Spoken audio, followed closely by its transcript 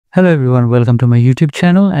Hello everyone, welcome to my YouTube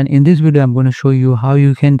channel, and in this video I'm going to show you how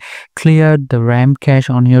you can clear the RAM cache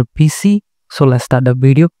on your PC. So let's start the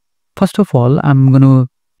video. First of all, I'm going to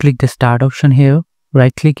click the start option here,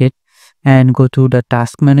 right click it and go to the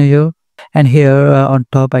task manager, and here on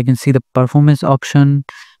top I can see the performance option.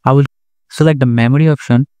 I will select the memory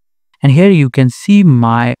option, and here you can see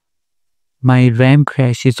my RAM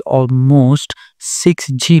cache is almost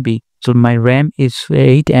 6 GB. So my RAM is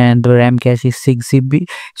 8 and the RAM cache is 6 GB.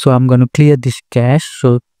 So I'm going to clear this cache.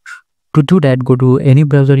 So to do that, go to any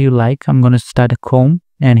browser you like. I'm going to start a Chrome,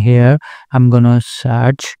 and here I'm going to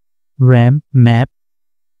search RAM map.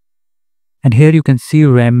 And here you can see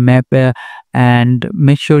RAM map, and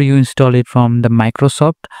make sure you install it from the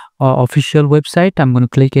Microsoft official website. I'm going to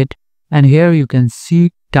click it, and here you can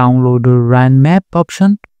see download the RAM map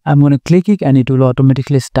option. I'm going to click it and it will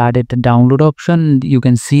automatically start at the download option. You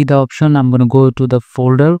can see the option. I'm going to go to the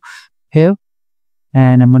folder here,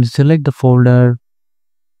 and I'm going to select the folder,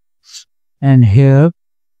 and here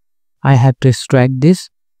I have to extract this.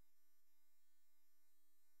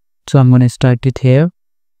 So I'm going to extract it here.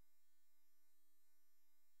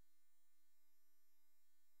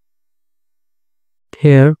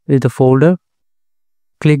 Here is the folder.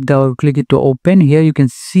 Click it to open. Here you can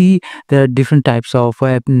see there are different types of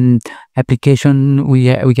application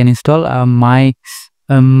we can install. My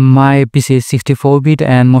PC is 64-bit,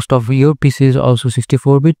 and most of your PC is also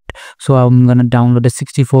 64-bit. So I'm gonna download the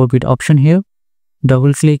 64-bit option here.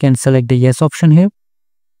 Double click and select the yes option here,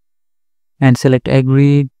 and select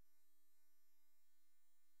agree.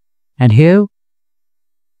 And here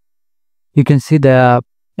you can see the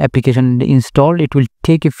application installed. It will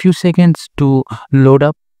take a few seconds to load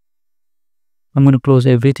up. I'm going to close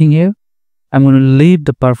everything here. I'm going to leave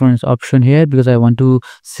the performance option here because I want to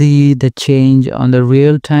see the change on the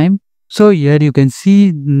real time. So here you can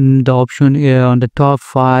see the option here on the top: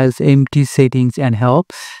 files, empty, settings, and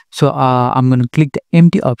help. So I'm going to click the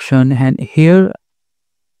empty option, and here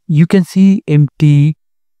you can see empty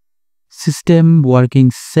system working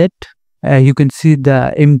set. You can see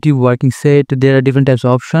the empty working set. There are different types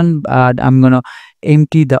of options. I'm gonna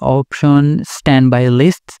empty the option standby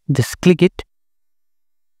list. Just click it,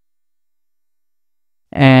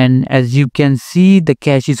 and as you can see, the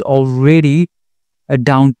cache is already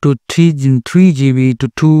down to 3 GB to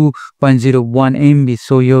 2.01 MB.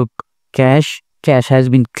 So your cache has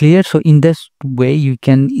been cleared. So in this way you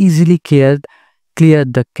can easily clear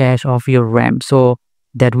the cache of your RAM. So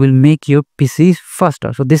that will make your PC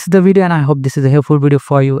faster. So this is the video, and I hope this is a helpful video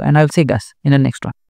for you, and I'll see you guys in the next one.